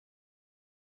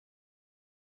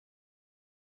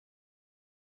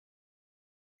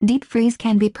Deep freeze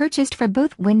can be purchased for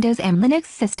both Windows and Linux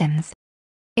systems.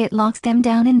 It locks them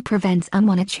down and prevents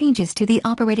unwanted changes to the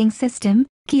operating system,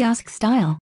 kiosk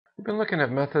style. We've been looking at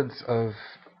methods of,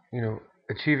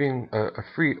 achieving a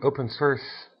free open source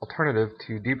alternative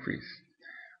to deep freeze.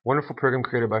 Wonderful program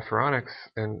created by Phoronix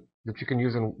and that you can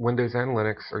use in Windows and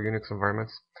Linux or Unix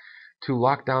environments to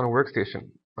lock down a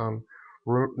workstation.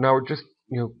 Now just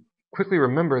quickly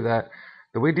remember that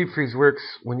the way deep freeze works,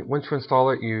 once you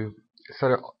install it, you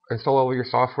install all of your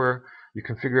software, you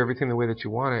configure everything the way that you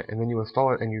want it, and then you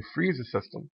install it and you freeze the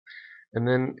system. And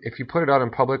then if you put it out in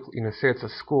public, say it's a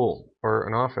school or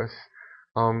an office,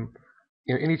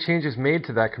 any changes made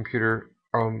to that computer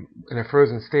in a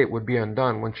frozen state would be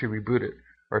undone once you reboot it,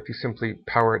 or if you simply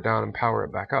power it down and power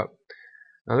it back up.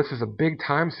 Now this is a big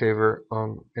time saver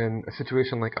in a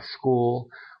situation like a school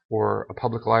or a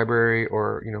public library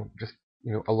or just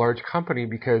a large company,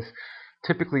 because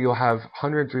typically you'll have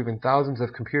hundreds or even thousands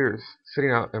of computers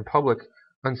sitting out in public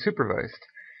unsupervised.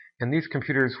 And these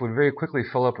computers would very quickly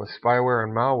fill up with spyware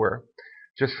and malware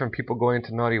just from people going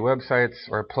to naughty websites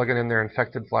or plugging in their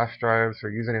infected flash drives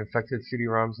or using infected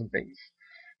CD-ROMs and things.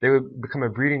 They would become a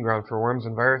breeding ground for worms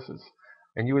and viruses.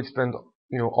 And you would spend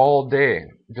all day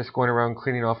just going around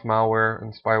cleaning off malware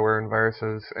and spyware and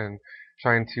viruses and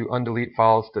trying to undelete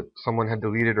files that someone had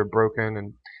deleted or broken.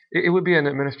 And it would be an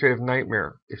administrative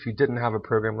nightmare if you didn't have a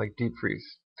program like Deep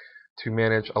Freeze to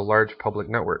manage a large public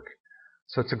network.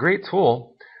 So it's a great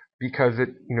tool because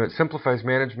it simplifies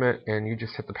management, and you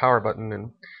just hit the power button.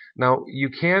 And now you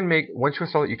can once you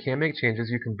install it, you can make changes.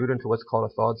 You can boot into what's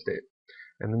called a thawed state,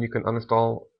 and then you can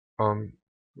uninstall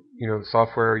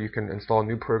software. You can install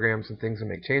new programs and things and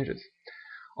make changes.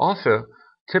 Also,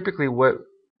 typically what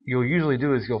you'll usually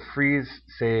do is you'll freeze,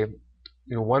 say,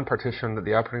 one partition that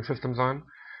the operating system's on,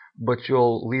 but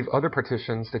you'll leave other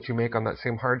partitions that you make on that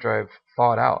same hard drive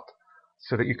thawed out,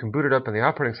 so that you can boot it up and the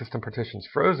operating system partition's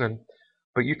frozen,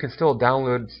 but you can still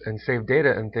download and save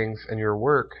data and things in your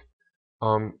work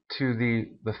to the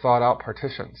thawed out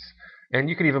partitions. And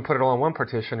you can even put it all on one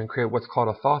partition and create what's called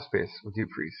a thaw space with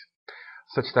deep freeze,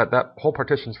 such that that whole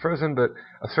partition's frozen, but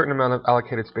a certain amount of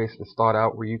allocated space is thawed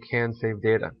out where you can save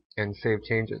data and save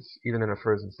changes, even in a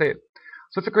frozen state.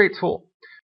 So it's a great tool.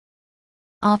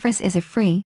 Offris is a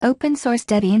free, open-source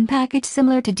Debian package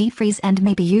similar to deep freeze and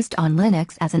may be used on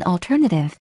Linux as an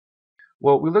alternative.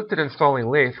 Well, we looked at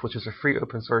installing Lathe, which is a free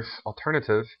open-source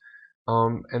alternative,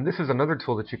 and this is another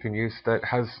tool that you can use that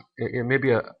has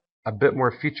maybe a bit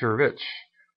more feature-rich,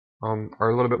 or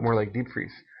a little bit more like deep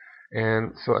freeze.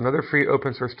 And so another free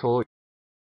open-source tool.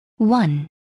 1.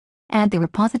 Add the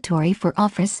repository for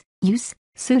Offris, use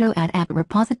sudo add apt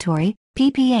repository,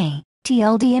 ppa,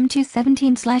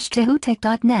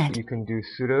 tldm217/tehutech.net. You can do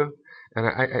sudo,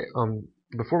 and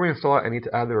before we install it, I need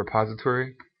to add the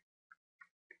repository.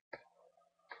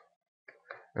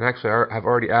 And actually, I've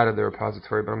already added the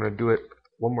repository, but I'm going to do it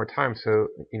one more time. So,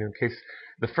 in case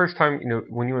the first time,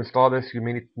 when you install this, you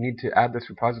may need to add this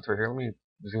repository here. Let me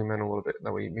zoom in a little bit.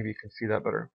 That way, maybe you can see that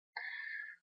better.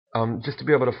 Just to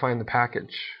be able to find the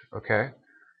package, okay?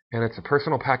 And it's a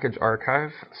personal package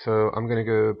archive. So I'm going to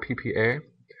go ppa :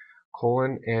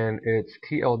 and it's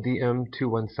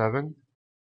tldm217.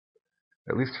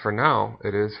 At least for now,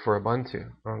 it is for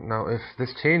Ubuntu. Now, if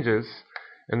this changes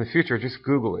in the future, just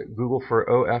Google it. Google for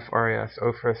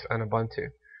offris-en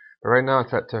Ubuntu. But right now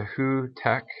it's at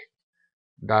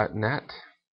tehutech.net.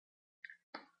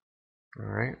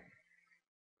 Alright.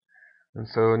 And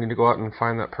so I need to go out and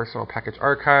find that personal package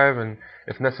archive, and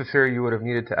if necessary you would have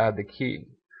needed to add the key.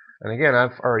 And again,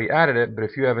 I've already added it, but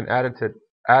if you haven't added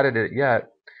it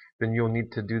yet, then you'll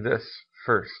need to do this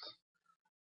first.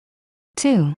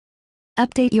 2.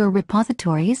 Update your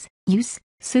repositories, use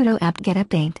sudo apt-get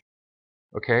update.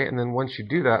 Okay, and then once you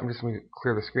do that, I'm just going to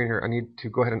clear the screen here. I need to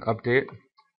go ahead and update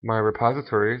my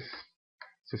repositories.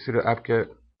 So sudo apt-get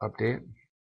update.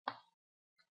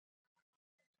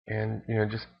 And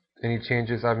just any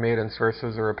changes I've made in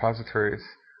sources or repositories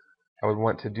I would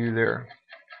want to do there.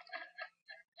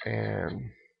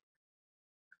 And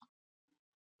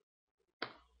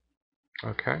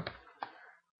okay.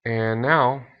 And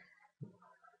now,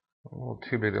 a little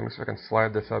too big. Let me see if I can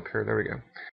slide this up here. There we go.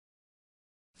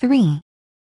 3.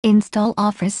 Install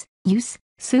Offris, use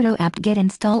sudo apt-get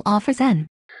install offris-en.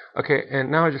 Okay,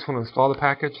 and now I just want to install the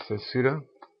package. So sudo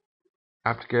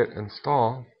apt-get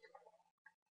install.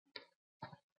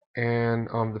 And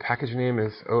the package name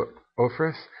is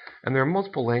offris. And there are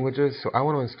multiple languages, so I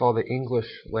want to install the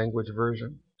English language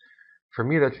version. For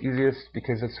me, that's easiest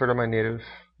because it's sort of my native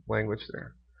language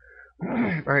there.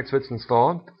 Alright, so it's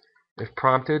installed. If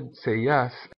prompted, say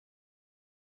yes.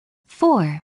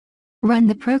 4. Run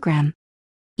the program.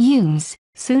 use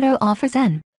sudo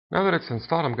offris-en. Now that it's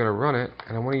installed, I'm going to run it,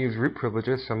 and I want to use root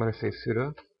privileges, so I'm going to say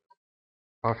sudo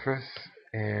offris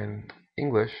and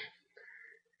English.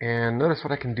 And notice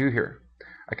what I can do here.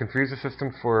 I can freeze the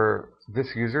system for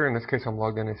this user. In this case, I'm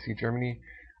logged in as C Germany.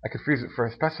 I could freeze it for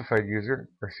a specified user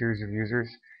or series of users.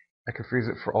 I could freeze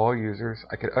it for all users.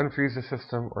 I could unfreeze the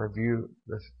system or view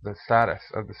the status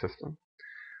of the system.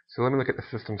 So let me look at the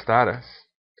system status.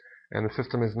 And the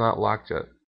system is not locked yet.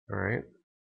 Alright.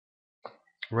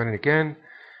 Run it again.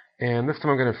 And this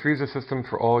time I'm going to freeze the system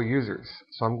for all users.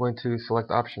 So I'm going to select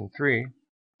option 3.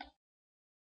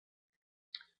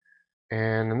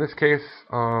 And in this case,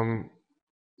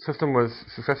 system was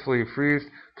successfully freezed.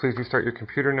 Please restart your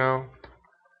computer now.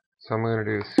 So I'm going to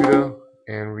do sudo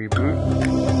and reboot.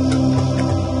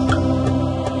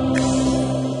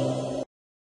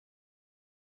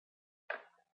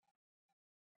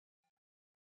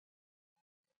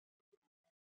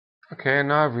 Okay, and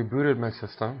now I've rebooted my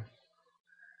system.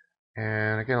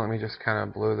 And again, let me just kind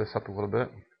of blow this up a little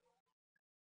bit.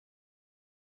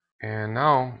 And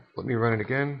now, let me run it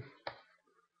again.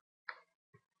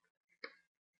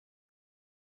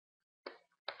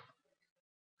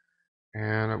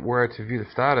 And were I to view the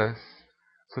status,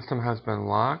 system has been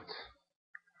locked.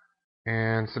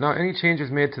 And so now any changes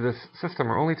made to this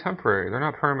system are only temporary, they're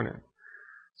not permanent.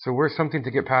 So were something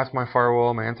to get past my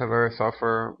firewall, my antivirus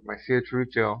software, my CH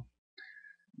root jail,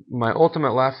 my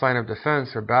ultimate last line of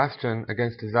defense or bastion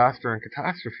against disaster and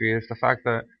catastrophe is the fact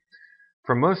that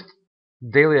for most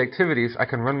daily activities I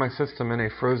can run my system in a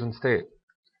frozen state.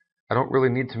 I don't really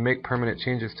need to make permanent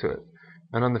changes to it.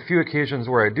 And on the few occasions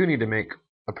where I do need to make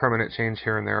a permanent change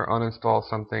here and there, uninstall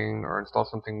something or install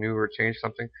something new or change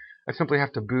something, I simply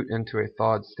have to boot into a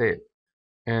thawed state.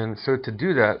 And so to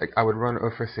do that, I would run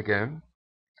offris again.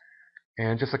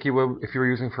 And just like you would if you were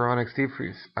using Pharonics deep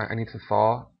freeze, I need to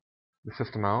thaw the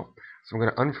system out. So I'm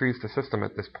going to unfreeze the system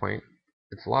at this point.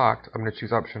 It's locked. I'm going to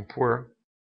choose option 4.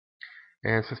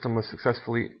 And system was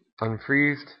successfully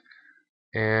unfreezed.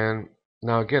 And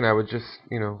now again, I would just,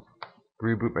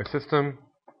 reboot my system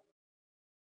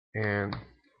and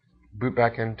boot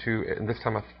back into, and this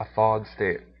time, a thawed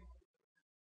state.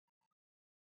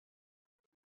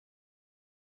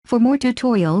 For more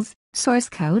tutorials, source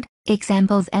code,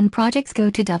 examples and projects go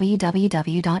to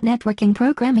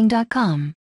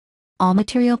www.networkingprogramming.com. All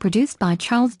material produced by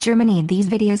Charles Germany in these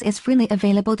videos is freely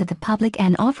available to the public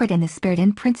and offered in the spirit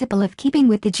and principle of keeping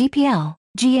with the GPL,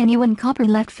 GNU and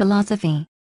copyleft philosophy.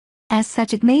 As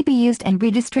such, it may be used and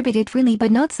redistributed freely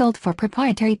but not sold for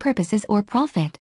proprietary purposes or profit.